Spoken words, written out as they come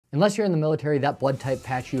Unless you're in the military, that blood type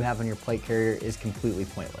patch you have on your plate carrier is completely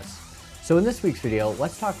pointless. So in this week's video,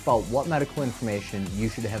 let's talk about what medical information you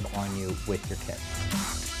should have on you with your kit.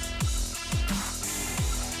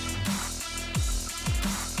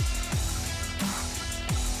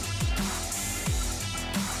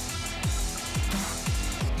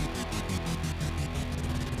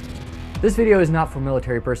 This video is not for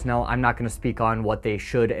military personnel. I'm not going to speak on what they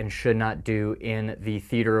should and should not do in the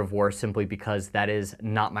theater of war simply because that is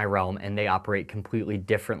not my realm and they operate completely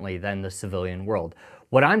differently than the civilian world.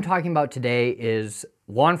 What I'm talking about today is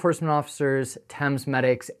law enforcement officers, TEMS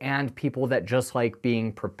medics, and people that just like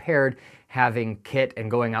being prepared, having kit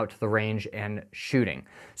and going out to the range and shooting.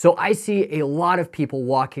 So I see a lot of people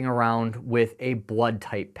walking around with a blood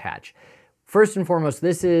type patch. First and foremost,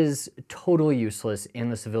 this is totally useless in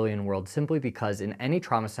the civilian world simply because in any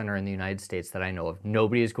trauma center in the United States that I know of,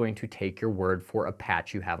 nobody is going to take your word for a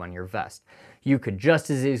patch you have on your vest. You could just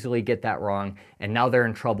as easily get that wrong, and now they're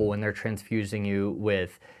in trouble when they're transfusing you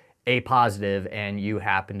with A positive and you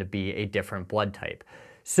happen to be a different blood type.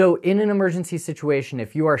 So in an emergency situation,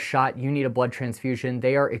 if you are shot, you need a blood transfusion,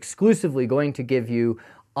 they are exclusively going to give you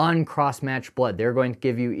uncross-matched blood. They're going to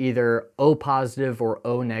give you either O positive or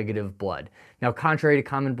O negative blood. Now, contrary to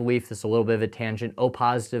common belief, this is a little bit of a tangent, O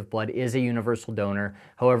positive blood is a universal donor.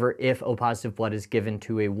 However, if O positive blood is given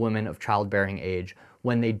to a woman of childbearing age,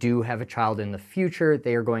 when they do have a child in the future,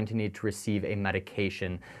 they are going to need to receive a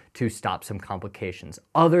medication to stop some complications.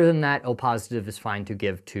 Other than that, O positive is fine to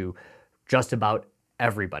give to just about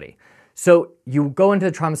everybody. So you go into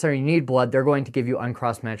the trauma center, you need blood, they're going to give you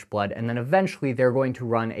uncross-matched blood, and then eventually they're going to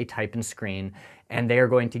run a type and screen, and they are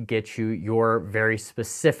going to get you your very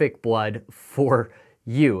specific blood for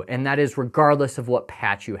you, and that is regardless of what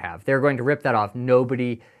patch you have. They're going to rip that off.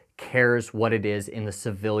 Nobody cares what it is in the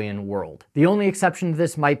civilian world. The only exception to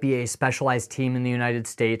this might be a specialized team in the United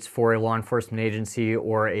States for a law enforcement agency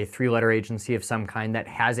or a three-letter agency of some kind that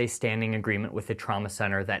has a standing agreement with a trauma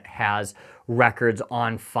center that has records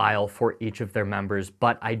on file for each of their members,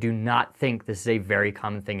 but I do not think this is a very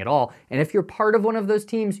common thing at all. And if you're part of one of those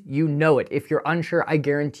teams, you know it. If you're unsure, I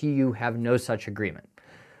guarantee you have no such agreement.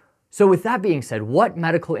 So with that being said, what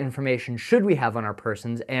medical information should we have on our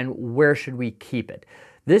persons and where should we keep it?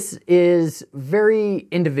 This is very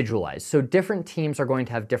individualized, so different teams are going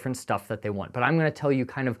to have different stuff that they want, but I'm going to tell you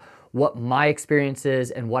kind of what my experience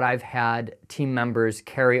is and what I've had team members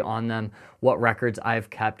carry on them, what records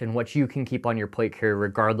I've kept, and what you can keep on your plate carrier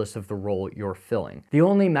regardless of the role you're filling. The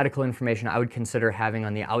only medical information I would consider having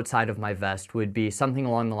on the outside of my vest would be something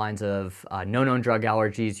along the lines of no known drug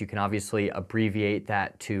allergies. You can obviously abbreviate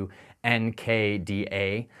that to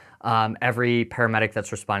NKDA. Every paramedic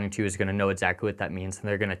that's responding to you is going to know exactly what that means, and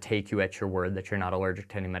they're going to take you at your word that you're not allergic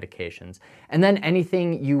to any medications. And then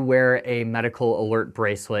anything you wear a medical alert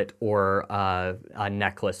bracelet or a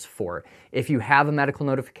necklace for. If you have a medical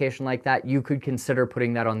notification like that, you could consider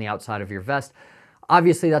putting that on the outside of your vest.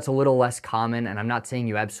 Obviously, that's a little less common, and I'm not saying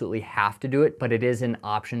you absolutely have to do it, but it is an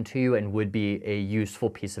option to you and would be a useful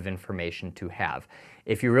piece of information to have.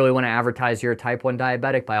 If you really want to advertise you're a type 1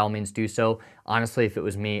 diabetic, by all means do so. Honestly, if it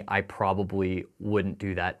was me, I probably wouldn't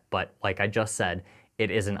do that, but like I just said, it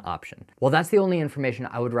is an option. Well, that's the only information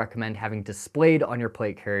I would recommend having displayed on your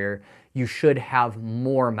plate carrier. You should have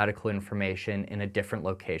more medical information in a different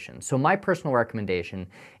location. So my personal recommendation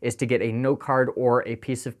is to get a note card or a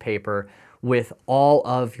piece of paper with all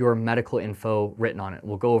of your medical info written on it.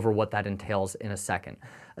 We'll go over what that entails in a second.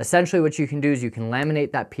 Essentially what you can do is you can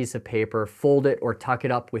laminate that piece of paper, fold it or tuck it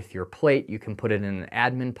up with your plate. You can put it in an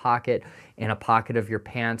admin pocket, in a pocket of your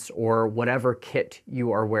pants, or whatever kit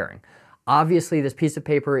you are wearing. Obviously, this piece of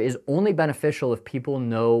paper is only beneficial if people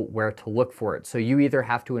know where to look for it. So you either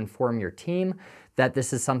have to inform your team that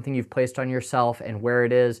this is something you've placed on yourself and where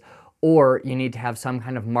it is, or you need to have some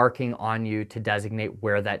kind of marking on you to designate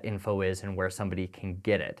where that info is and where somebody can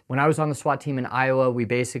get it. When I was on the SWAT team in Iowa, we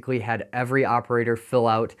basically had every operator fill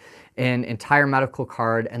out an entire medical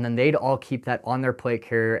card, and then they'd all keep that on their plate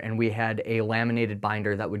carrier, and we had a laminated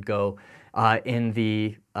binder that would go in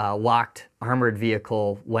the locked armored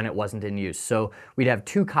vehicle when it wasn't in use. So we'd have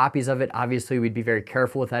 2 copies of it. Obviously, we'd be very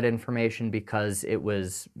careful with that information because it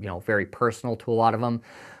was, very personal to a lot of them.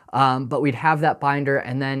 But we'd have that binder,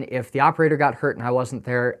 and then if the operator got hurt and I wasn't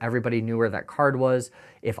there, everybody knew where that card was.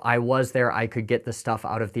 If I was there, I could get the stuff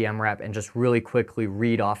out of the MRAP and just really quickly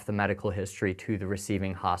read off the medical history to the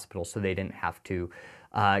receiving hospital so they didn't have to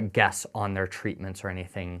guess on their treatments or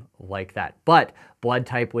anything like that. But blood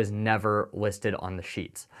type was never listed on the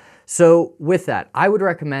sheets. So with that, I would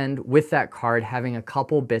recommend with that card having a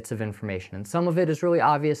couple bits of information, and some of it is really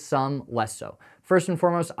obvious, some less so. First and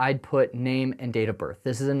foremost, I'd put name and date of birth.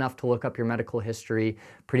 This is enough to look up your medical history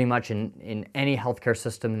pretty much in any healthcare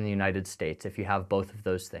system in the United States if you have both of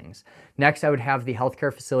those things. Next, I would have the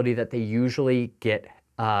healthcare facility that they usually get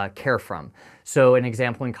care from. So an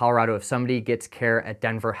example in Colorado, if somebody gets care at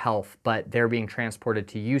Denver Health, but they're being transported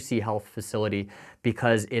to UC Health facility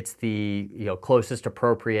because it's the closest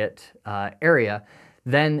appropriate area,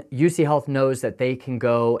 then UC Health knows that they can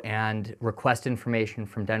go and request information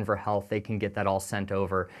from Denver Health. They can get that all sent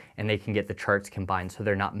over and they can get the charts combined so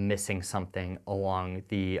they're not missing something along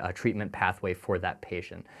the treatment pathway for that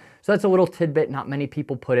patient. So that's a little tidbit, not many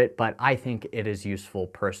people put it, but I think it is useful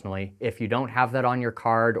personally. If you don't have that on your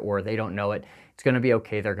card or they don't know it, it's gonna be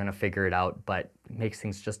okay, they're gonna figure it out, but it makes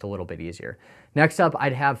things just a little bit easier. Next up,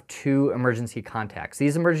 I'd have 2 emergency contacts.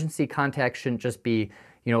 These emergency contacts shouldn't just be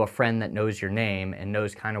a friend that knows your name and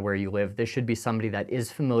knows kind of where you live. This should be somebody that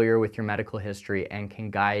is familiar with your medical history and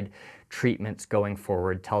can guide treatments going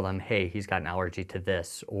forward. Tell them, hey, he's got an allergy to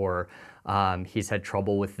this, or he's had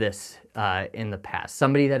trouble with this in the past.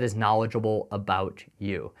 Somebody that is knowledgeable about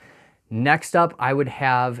you. Next up, I would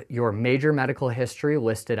have your major medical history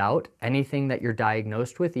listed out. Anything that you're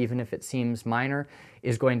diagnosed with, even if it seems minor,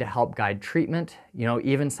 is going to help guide treatment.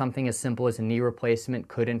 Even something as simple as a knee replacement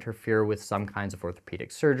could interfere with some kinds of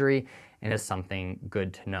orthopedic surgery and is something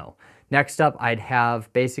good to know. Next up, I'd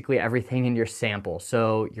have basically everything in your sample.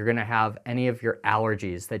 So you're gonna have any of your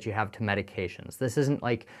allergies that you have to medications. This isn't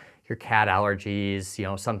like your cat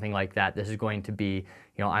allergies, something like that. This is going to be,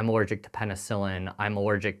 I'm allergic to penicillin, I'm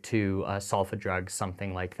allergic to sulfa drugs,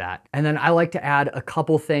 something like that. And then I like to add a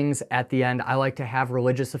couple things at the end. I like to have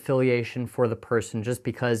religious affiliation for the person, just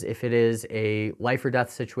because if it is a life or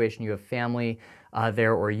death situation, you have family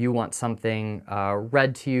there, or you want something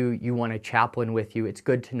read to you, you want a chaplain with you, it's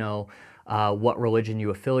good to know what religion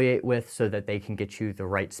you affiliate with so that they can get you the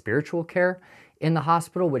right spiritual care in the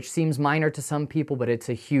hospital, which seems minor to some people, but it's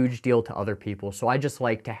a huge deal to other people. So I just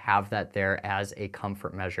like to have that there as a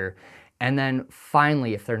comfort measure. And then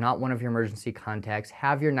finally, if they're not one of your emergency contacts,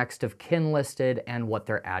 have your next of kin listed and what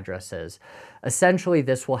their address is. Essentially,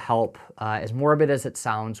 this will help, as morbid as it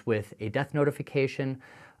sounds, with a death notification.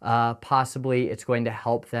 Possibly it's going to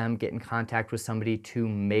help them get in contact with somebody to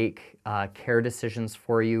make care decisions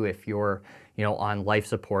for you if you're on life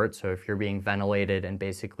support. So if you're being ventilated and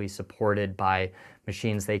basically supported by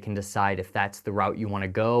machines, they can decide if that's the route you want to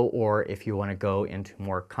go or if you want to go into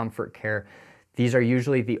more comfort care. These are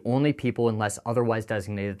usually the only people, unless otherwise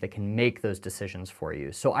designated, that can make those decisions for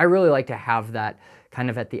you. So I really like to have that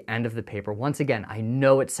kind of at the end of the paper. Once again, I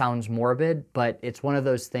know it sounds morbid, but it's one of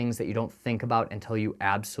those things that you don't think about until you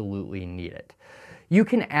absolutely need it. You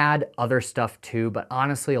can add other stuff too, but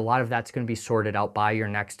honestly, a lot of that's going to be sorted out by your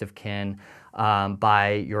next of kin,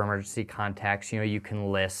 by your emergency contacts. You can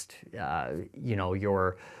list,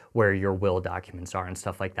 where your will documents are and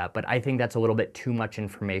stuff like that. But I think that's a little bit too much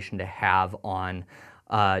information to have on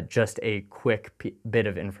just a quick bit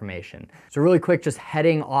of information. So really quick, just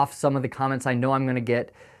heading off some of the comments I know I'm going to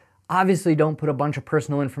get. Obviously, don't put a bunch of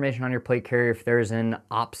personal information on your plate carrier if there's an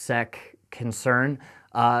OPSEC concern.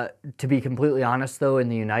 To be completely honest though, in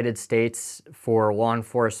the United States, for law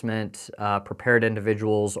enforcement, prepared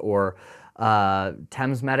individuals, or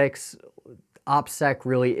TEMS medics, OPSEC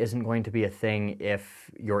really isn't going to be a thing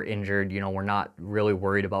if you're injured. We're not really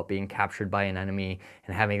worried about being captured by an enemy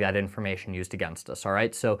and having that information used against us, all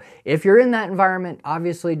right? So if you're in that environment,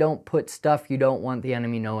 obviously don't put stuff you don't want the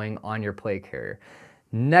enemy knowing on your plate carrier.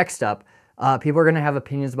 Next up, people are gonna have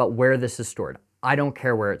opinions about where this is stored. I don't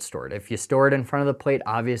care where it's stored. If you store it in front of the plate,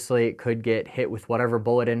 obviously it could get hit with whatever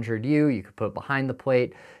bullet injured you. You could put it behind the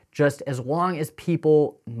plate. Just as long as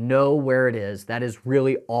people know where it is, that is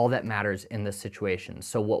really all that matters in this situation.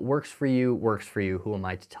 So what works for you works for you. Who am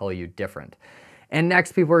I to tell you different? And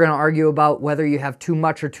next, people are going to argue about whether you have too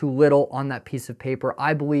much or too little on that piece of paper.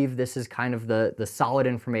 I believe this is kind of the solid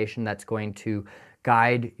information that's going to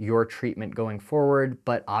guide your treatment going forward,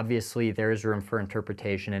 but obviously there is room for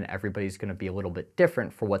interpretation and everybody's going to be a little bit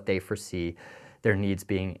different for what they foresee their needs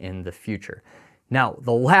being in the future. Now,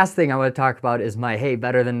 the last thing I want to talk about is my hey,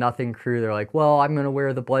 better than nothing crew. They're like, well, I'm going to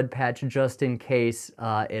wear the blood patch just in case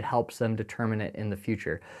it helps them determine it in the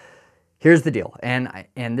future. Here's the deal, and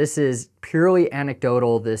this is purely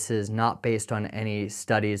anecdotal. This is not based on any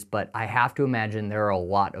studies, but I have to imagine there are a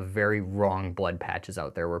lot of very wrong blood patches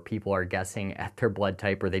out there where people are guessing at their blood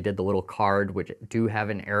type, or they did the little card, which do have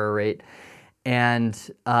an error rate,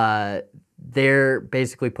 and they're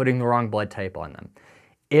basically putting the wrong blood type on them.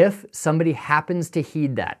 If somebody happens to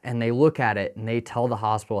heed that and they look at it and they tell the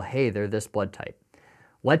hospital, hey, they're this blood type,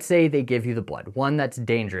 Let's say they give you the blood. One, that's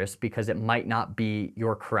dangerous because it might not be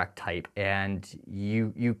your correct type, and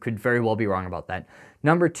you could very well be wrong about that.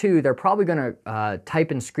 Number two, they're probably gonna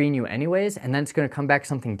type and screen you anyways, and then it's gonna come back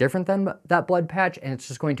something different than that blood patch, and it's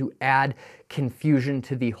just going to add confusion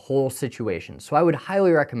to the whole situation. So I would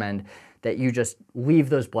highly recommend that you just leave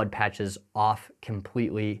those blood patches off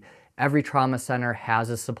completely. Every trauma center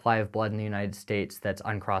has a supply of blood in the United States that's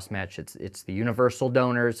uncross-matched. It's the universal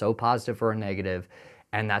donors, O positive or negative,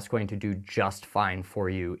 and that's going to do just fine for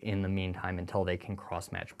you in the meantime until they can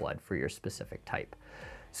cross-match blood for your specific type.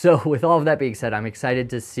 So with all of that being said, I'm excited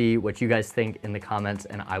to see what you guys think in the comments,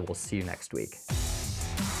 and I will see you next week.